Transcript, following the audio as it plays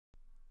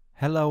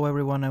Hello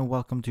everyone and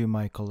welcome to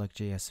my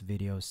Collect.js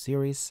video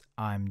series.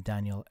 I'm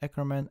Daniel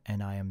Eckerman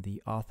and I am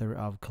the author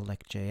of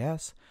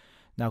Collect.js.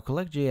 Now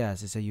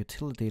Collect.js is a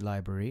utility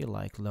library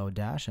like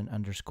Lodash and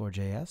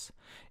Underscorejs.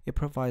 It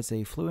provides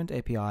a fluent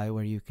API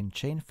where you can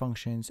chain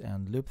functions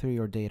and loop through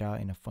your data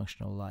in a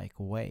functional-like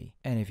way.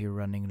 And if you're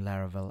running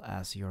Laravel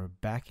as your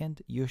backend,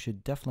 you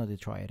should definitely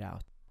try it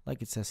out.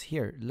 Like it says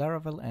here,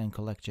 Laravel and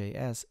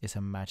Collect.js is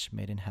a match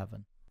made in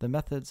heaven. The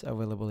methods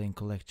available in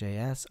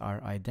Collect.js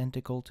are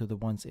identical to the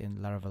ones in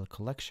Laravel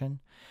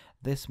collection.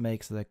 This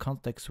makes the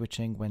context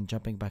switching when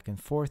jumping back and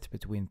forth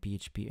between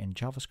PHP and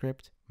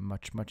JavaScript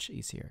much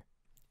easier.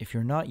 If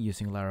you're not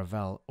using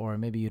Laravel, or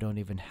maybe you don't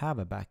even have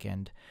a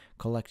backend,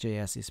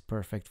 Collect.js is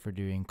perfect for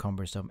doing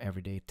cumbersome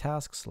everyday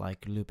tasks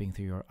like looping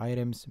through your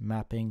items,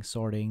 mapping,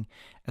 sorting,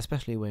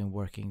 especially when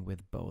working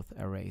with both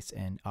arrays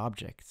and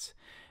objects.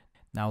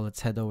 Now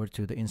let's head over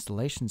to the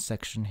installation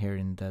section here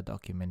in the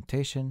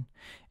documentation,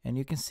 and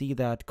you can see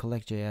that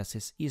Collect.js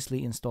is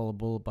easily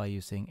installable by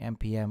using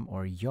npm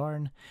or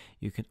yarn.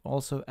 You can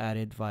also add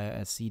it via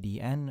a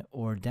CDN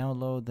or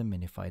download the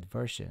minified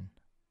version.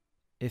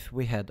 If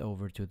we head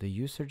over to the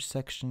usage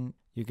section,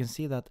 you can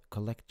see that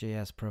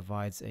Collect.js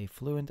provides a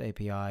fluent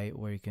API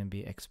where you can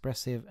be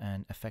expressive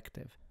and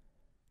effective.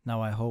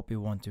 Now I hope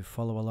you want to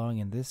follow along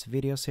in this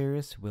video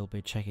series. We'll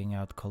be checking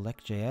out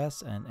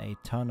Collect.js and a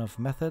ton of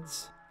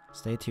methods.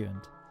 Stay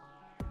tuned.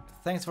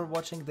 Thanks for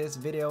watching this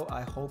video.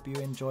 I hope you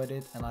enjoyed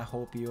it and I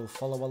hope you'll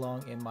follow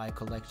along in my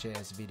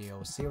Collect.js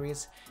video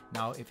series.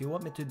 Now, if you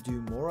want me to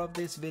do more of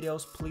these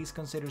videos, please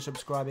consider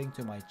subscribing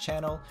to my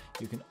channel.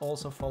 You can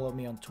also follow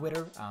me on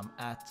Twitter. I'm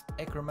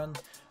 @Eckerman.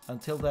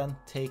 Until then,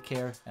 take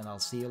care and I'll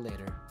see you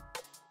later.